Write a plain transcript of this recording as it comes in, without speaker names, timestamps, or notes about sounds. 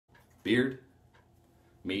beard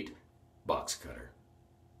meet box cutter.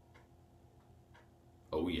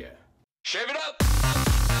 Oh yeah. Shave it up!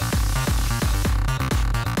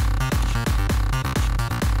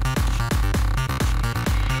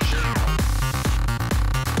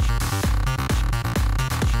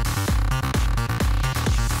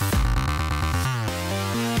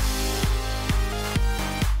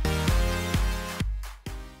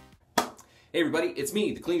 Hey everybody, it's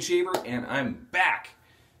me, the Clean Shaver, and I'm back.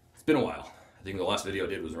 It's been a while. I think the last video I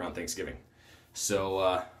did was around Thanksgiving.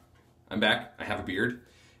 So, I'm back. I have a beard.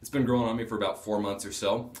 It's been growing on me for about 4 months or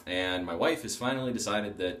so, and my wife has finally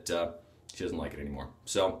decided that she doesn't like it anymore.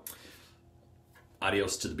 So,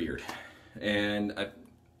 adios to the beard. And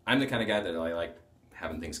I'm the kind of guy that I like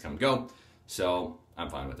having things come and go, so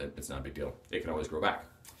I'm fine with it. It's not a big deal. It can always grow back.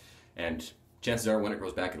 And chances are when it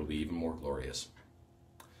grows back, it'll be even more glorious.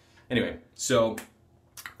 Anyway, so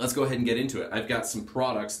let's go ahead and get into it. I've got some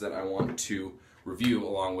products that I want to review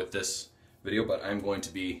along with this video, but I'm going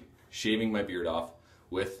to be shaving my beard off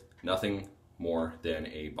with nothing more than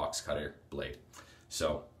a box cutter blade.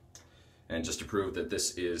 So, and just to prove that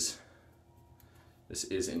this is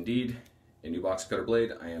indeed a new box cutter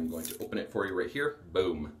blade, I am going to open it for you right here.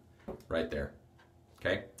 Boom, right there.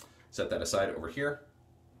 Okay, set that aside over here.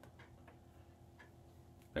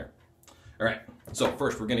 There. All right, so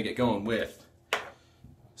first we're gonna get going with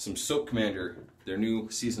some Soap Commander, their new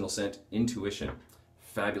seasonal scent, Intuition.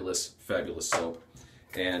 Fabulous, fabulous soap.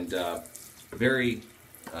 And very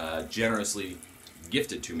generously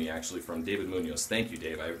gifted to me actually from David Munoz. Thank you,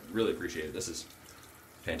 Dave, I really appreciate it. This is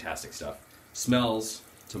fantastic stuff. Smells,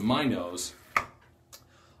 to my nose,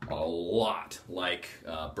 a lot like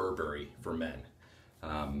Burberry for men.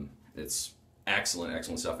 It's excellent,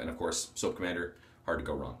 excellent stuff. And of course, Soap Commander, hard to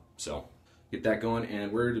go wrong. So, get that going,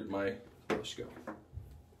 and where did my brush go?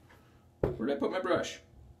 Where did I put my brush?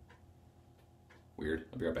 Weird.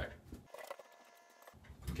 I'll be right back.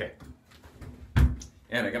 Okay.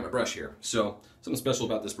 And I got my brush here. So, something special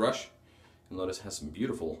about this brush, you'll notice it has some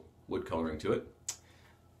beautiful wood coloring to it.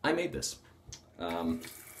 I made this.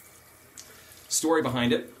 Story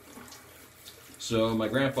behind it. So, my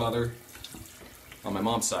grandfather, on my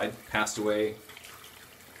mom's side, passed away,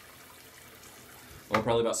 well,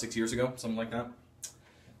 probably about 6 years ago, something like that.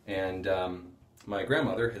 And my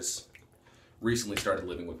grandmother has recently started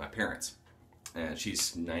living with my parents, and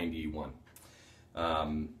she's 91.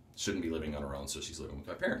 Shouldn't be living on her own, so she's living with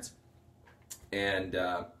my parents. And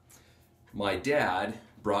my dad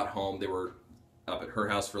brought home, they were up at her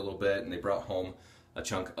house for a little bit, and they brought home a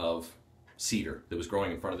chunk of cedar that was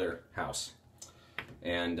growing in front of their house.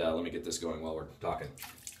 And let me get this going while we're talking.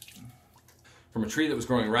 From a tree that was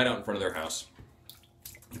growing right out in front of their house.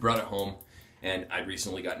 He brought it home, and I'd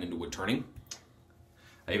recently gotten into wood turning.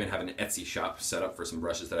 I even have an Etsy shop set up for some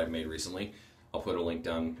brushes that I've made recently. I'll put a link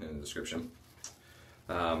down in the description.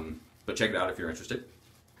 But check it out if you're interested.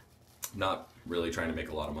 Not really trying to make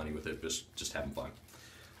a lot of money with it, just having fun.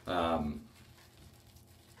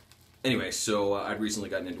 Anyway, so I'd recently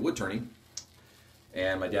gotten into wood turning,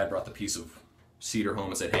 and my dad brought the piece of cedar home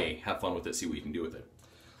and said, hey, have fun with it, see what you can do with it.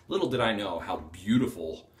 Little did I know how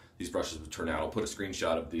beautiful these brushes would turn out. I'll put a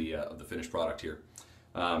screenshot of the finished product here.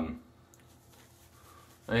 I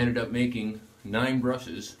ended up making 9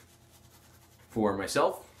 brushes for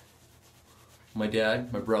myself, my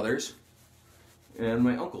dad, my brothers, and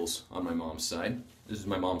my uncles on my mom's side. This is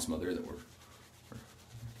my mom's mother that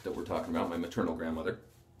we're talking about, my maternal grandmother.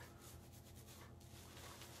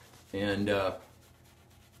 And a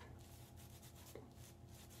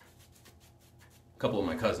couple of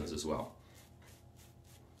my cousins as well,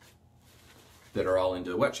 that are all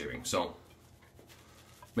into wet shaving. So,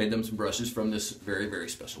 made them some brushes from this very, very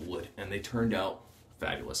special wood, and they turned out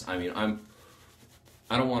fabulous. I mean, I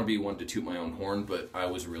don't want to be one to toot my own horn, but I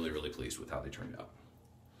was really, really pleased with how they turned out.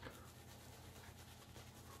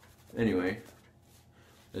 Anyway,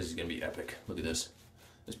 this is going to be epic. Look at this.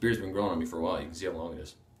 This beard's been growing on me for a while. You can see how long it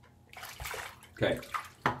is. Okay.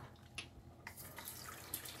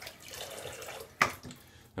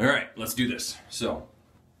 Alright, let's do this. So,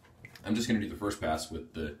 I'm just going to do the first pass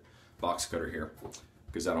with the box cutter here,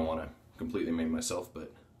 because I don't want to completely maim myself,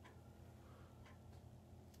 but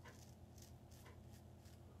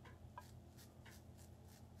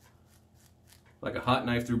like a hot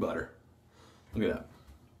knife through butter. Look at that.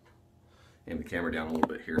 Aim the camera down a little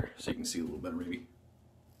bit here so you can see a little better maybe.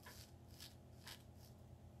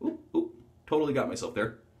 Oop, oop, totally got myself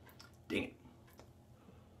there. Dang it.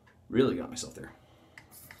 Really got myself there.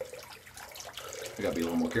 I gotta be a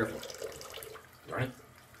little more careful. Darn it.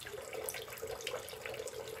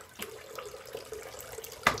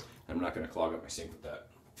 I'm not gonna clog up my sink with that.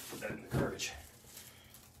 Put that in the garbage.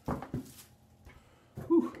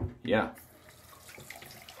 Whew. Yeah.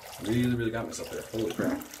 Really, really got myself there. Holy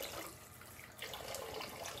crap.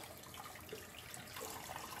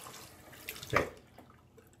 Okay.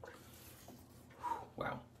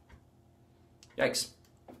 Wow. Yikes.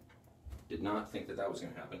 Did not think that that was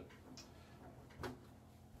going to happen.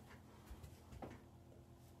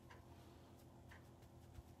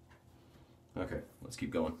 Okay, let's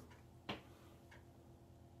keep going.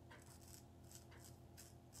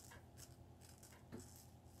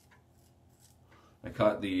 I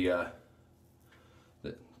caught the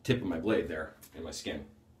tip of my blade there in my skin.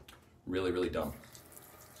 Really, really dumb.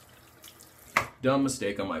 Dumb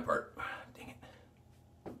mistake on my part. Dang it.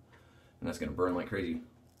 And that's gonna burn like crazy.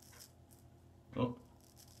 Oh.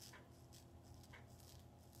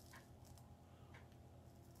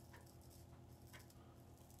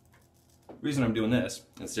 The reason I'm doing this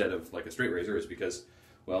instead of like a straight razor is because,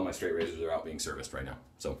 well, my straight razors are out being serviced right now.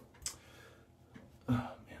 So, oh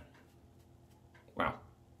man. Wow.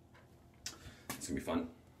 It's gonna be fun.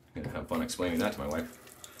 I'm gonna have fun explaining that to my wife.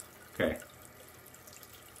 Okay.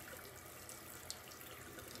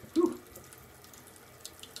 Whew.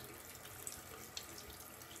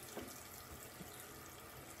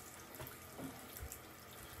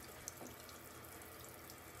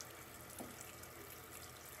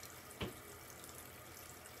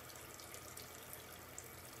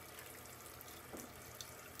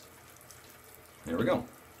 There we go.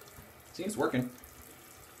 See, it's working.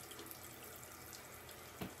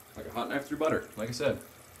 Like a hot knife through butter, like I said.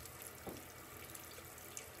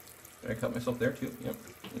 Did I cut myself there too? Yep,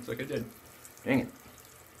 looks like I did. Dang it.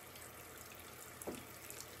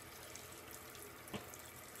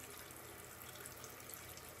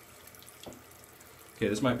 Okay,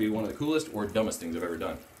 this might be one of the coolest or dumbest things I've ever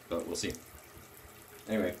done, but we'll see.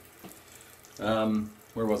 Anyway,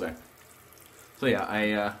 where was I? So yeah,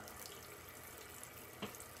 I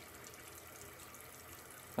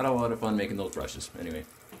had a lot of fun making those brushes. Anyway.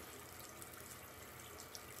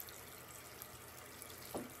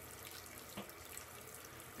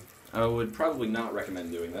 I would probably not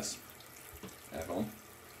recommend doing this at home.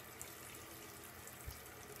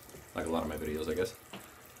 Like a lot of my videos, I guess.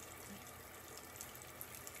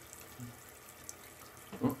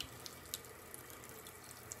 Oh.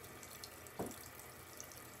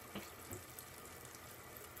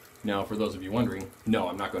 Now, for those of you wondering, no,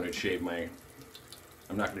 I'm not going to shave my...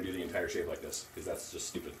 I'm not going to do the entire shave like this, because that's just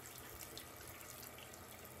stupid.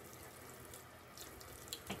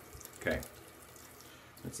 Okay.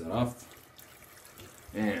 Rinse that off.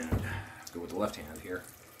 And go with the left hand here.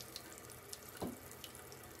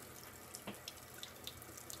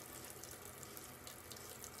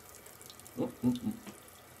 Whew.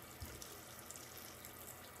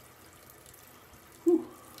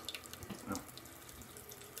 Wow.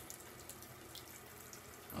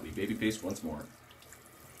 I'll be baby faced once more.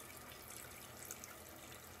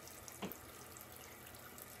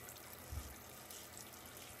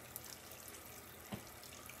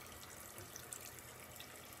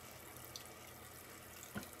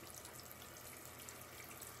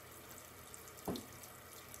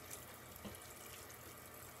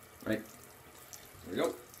 Right, there we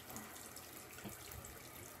go.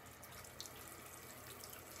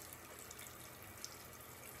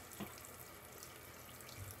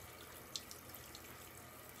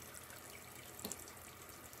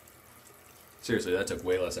 Seriously, that took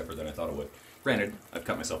way less effort than I thought it would. Granted, I've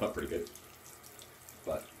cut myself up pretty good,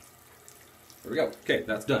 but there we go. Okay,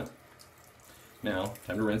 that's done. Now,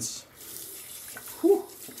 time to rinse. Whew.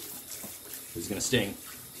 This is gonna sting.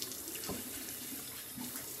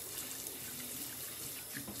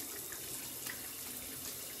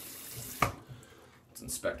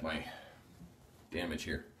 Inspect my damage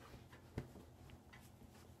here.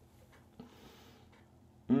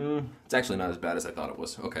 It's actually not as bad as I thought it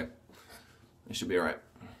was. Okay. It should be alright.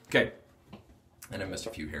 Okay. And I missed a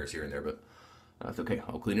few hairs here and there, but that's okay.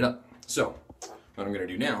 I'll clean it up. So, what I'm going to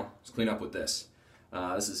do now is clean up with this.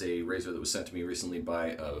 This is a razor that was sent to me recently by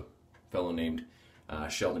a fellow named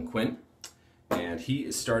Sheldon Quinn. And he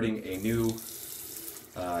is starting a new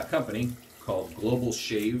company called Global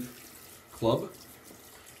Shave Club.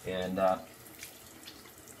 And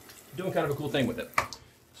doing kind of a cool thing with it.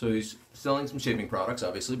 So he's selling some shaving products,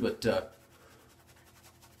 obviously, but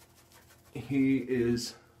he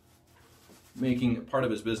is making part of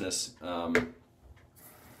his business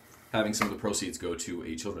having some of the proceeds go to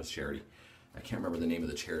a children's charity. I can't remember the name of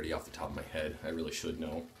the charity off the top of my head. I really should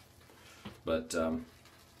know. But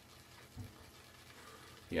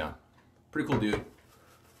yeah, pretty cool dude.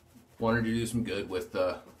 Wanted to do some good with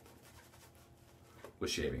with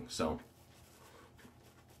shaving. So,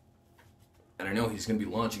 and I know he's going to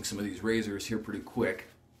be launching some of these razors here pretty quick.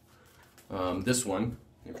 This one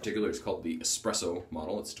in particular is called the Espresso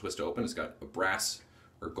model. It's twist open. It's got a brass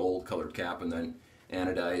or gold colored cap and then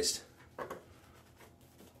anodized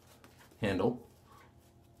handle.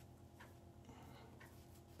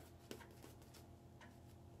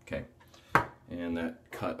 Okay, and that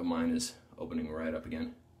cut of mine is opening right up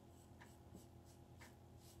again.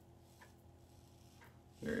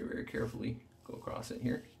 Very, very carefully go across it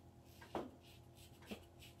here.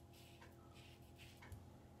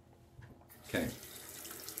 Okay.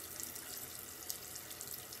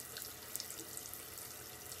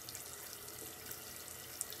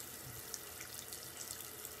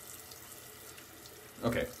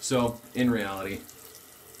 Okay, so in reality,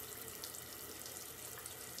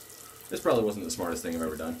 this probably wasn't the smartest thing I've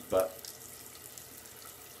ever done, but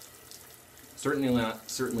certainly not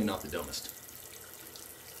the dumbest.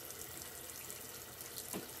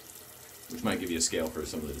 Which might give you a scale for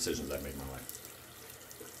some of the decisions I've made in my life.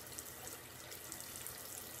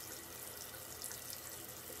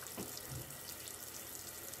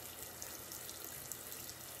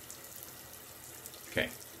 Okay.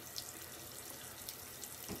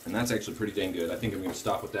 And that's actually pretty dang good. I think I'm going to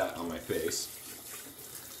stop with that on my face.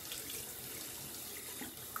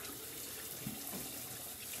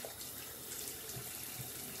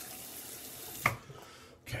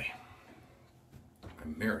 Okay. My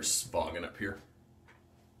mirror's fogging up here.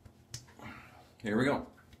 Here we go.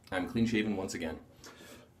 I'm clean shaven once again.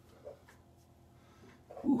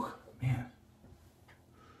 Ooh, man.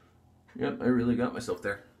 Yep, I really got myself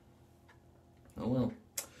there. Oh well.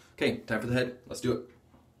 Okay, time for the head. Let's do it.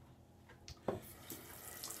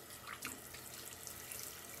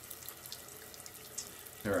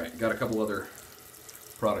 Alright, got a couple other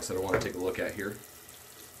products that I want to take a look at here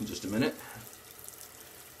in just a minute.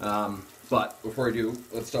 But before I do,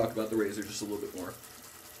 let's talk about the razor just a little bit more.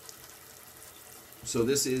 So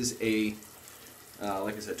this is a,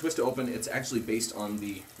 like I said, twist to open. It's actually based on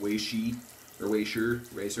the Weishi or Weisher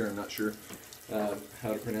razor. I'm not sure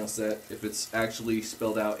how to pronounce that. If it's actually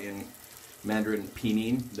spelled out in Mandarin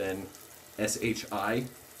Pinyin, then S-H-I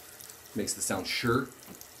makes the sound sure.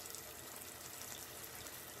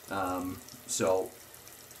 So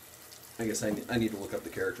I guess I need to look up the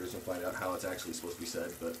characters and find out how it's actually supposed to be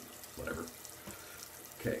said, but whatever.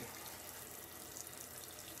 Okay.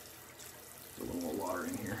 A little more water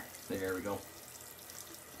in here. There we go.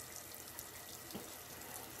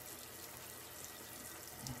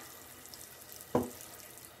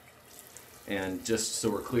 And just so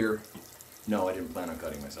we're clear, no, I didn't plan on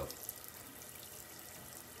cutting myself.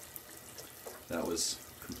 That was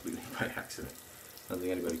completely by accident. I don't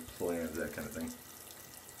think anybody planned that kind of thing.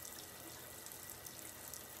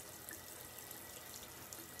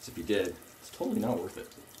 So if you did, it's totally not worth it.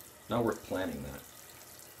 Not worth planning that.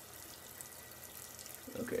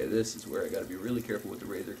 Okay, this is where I gotta be really careful with the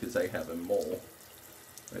razor because I have a mole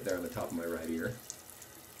right there on the top of my right ear.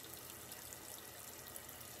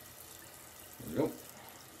 There we go.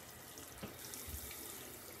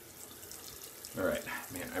 Alright,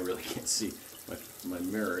 man, I really can't see. My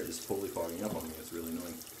mirror is totally fogging up on me. It's really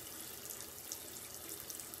annoying.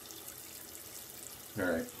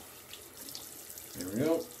 Alright. There we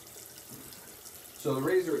go. So the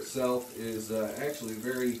razor itself is actually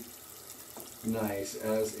very nice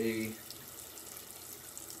as a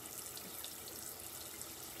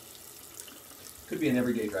could be an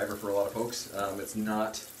everyday driver for a lot of folks. It's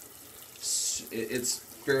not. It's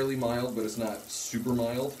fairly mild, but it's not super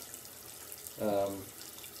mild.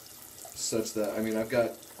 Such that, I mean, I've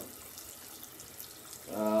got,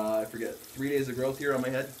 I forget, 3 days of growth here on my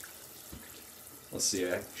head. Let's see,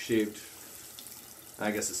 I shaved,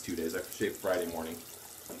 I guess it's 2 days. I shaved Friday morning.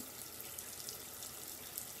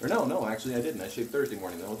 Or no, actually I didn't. I shaved Thursday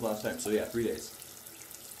morning. That was the last time. So yeah, 3 days.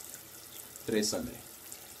 Today's Sunday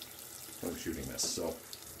when I'm shooting this. So,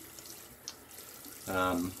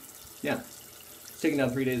 yeah. It's taking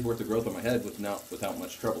down 3 days worth of growth on my head without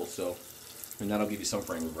much trouble. So. And that'll give you some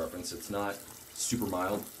frame of reference. It's not super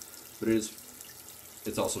mild, but it's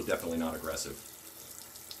also definitely not aggressive.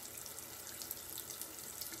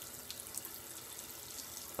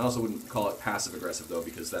 I also wouldn't call it passive aggressive though,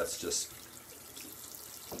 because that's just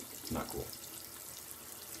not cool.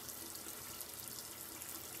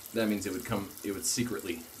 That means it would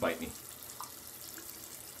secretly bite me.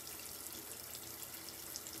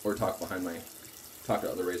 Or talk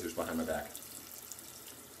to other razors behind my back.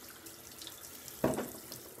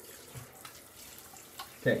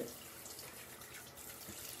 Okay.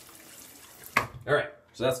 Alright,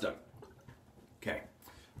 so that's done. Okay.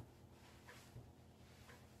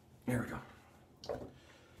 There we go.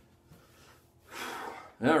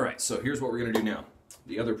 All right, so here's what we're gonna do now.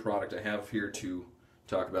 The other product I have here to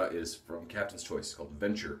talk about is from Captain's Choice. It's called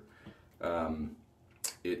Venture.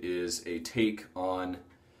 It is a take on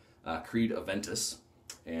Creed Aventus,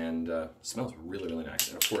 and smells really, really nice.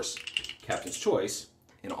 And of course, Captain's Choice,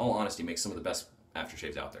 in all honesty, makes some of the best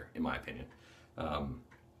aftershaves out there, in my opinion. I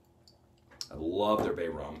love their bay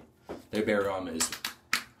rum. Their bay rum is,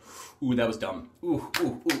 ooh, that was dumb. Ooh,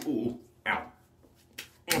 ooh, ooh, ooh, ow.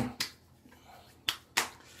 Mm.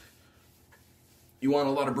 You want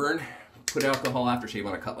a lot of burn? Put alcohol aftershave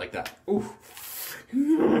on a cut like that. Ooh.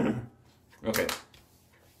 Okay. At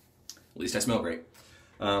least I smell great.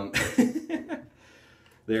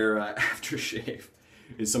 Their aftershave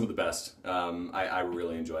is some of the best. I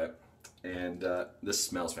really enjoy it. And this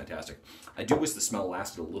smells fantastic. I do wish the smell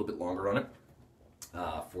lasted a little bit longer on it.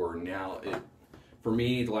 For now, for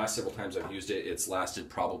me, the last several times I've used it, it's lasted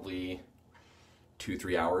probably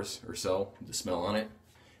 2-3 hours or so, the smell on it.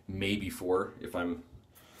 Maybe 4 if I'm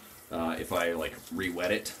if I like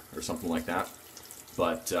re-wet it or something like that.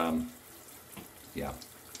 But yeah.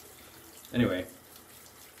 Anyway,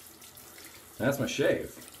 that's my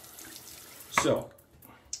shave. So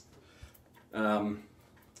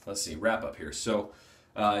let's see, wrap up here. So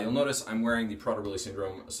you'll notice I'm wearing the Prader-Willi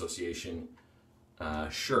Syndrome Association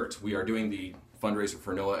shirt. We are doing the fundraiser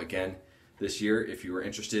for NOAA again this year. If you are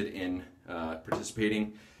interested in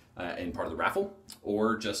participating in part of the raffle,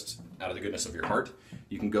 or just out of the goodness of your heart,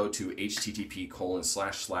 you can go to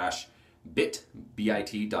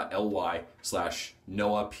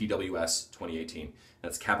http://bit.ly/NOAAPWS2018.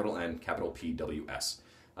 That's capital N, capital PWS.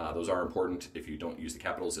 Those are important. If you don't use the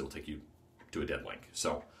capitals, it'll take you to a dead link.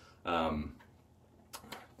 So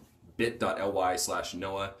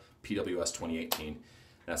bit.ly/NOAAPWS2018.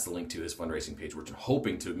 That's the link to his fundraising page. We're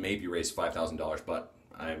hoping to maybe raise $5,000, but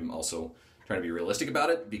I'm also trying to be realistic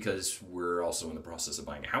about it because we're also in the process of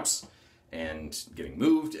buying a house and getting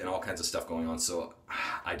moved and all kinds of stuff going on. So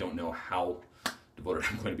I don't know how devoted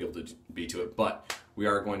I'm going to be able to be to it, but we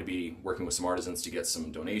are going to be working with some artisans to get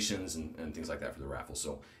some donations and things like that for the raffle.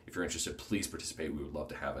 So if you're interested, please participate. We would love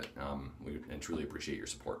to have it. We would, and truly appreciate your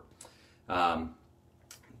support.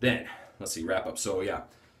 Then, let's see, wrap up. So yeah,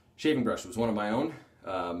 shaving brush was one of my own,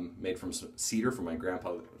 made from some cedar from my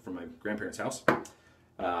grandparents' house.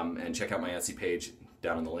 And check out my Etsy page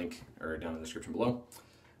down in the link, or down in the description below.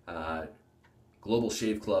 Global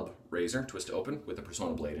Shave Club razor, twist to open, with a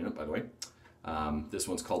Persona blade in it, by the way. This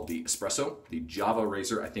one's called the Espresso. The Java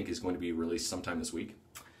razor, I think, is going to be released sometime this week.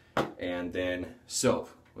 And then soap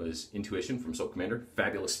was Intuition from Soap Commander.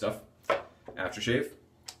 Fabulous stuff. Aftershave,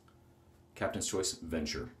 Captain's Choice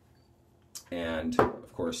Venture. And,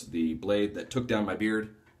 of course, the blade that took down my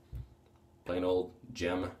beard, plain old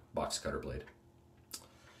gem box cutter blade.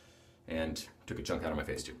 And took a chunk out of my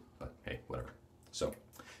face too, but hey, whatever. So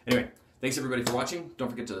anyway, thanks everybody for watching. Don't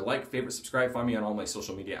forget to like, favorite, subscribe. Find me on all my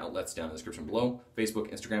social media outlets down in the description below.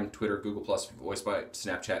 Facebook, Instagram, Twitter, Google+, Voicebyte,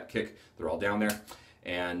 Snapchat, Kick. They're all down there.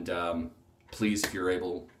 And please, if you're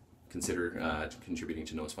able, consider contributing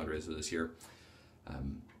to NOAA's fundraiser this year.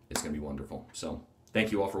 It's going to be wonderful. So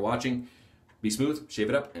thank you all for watching. Be smooth, shave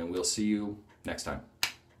it up, and we'll see you next time.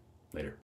 Later.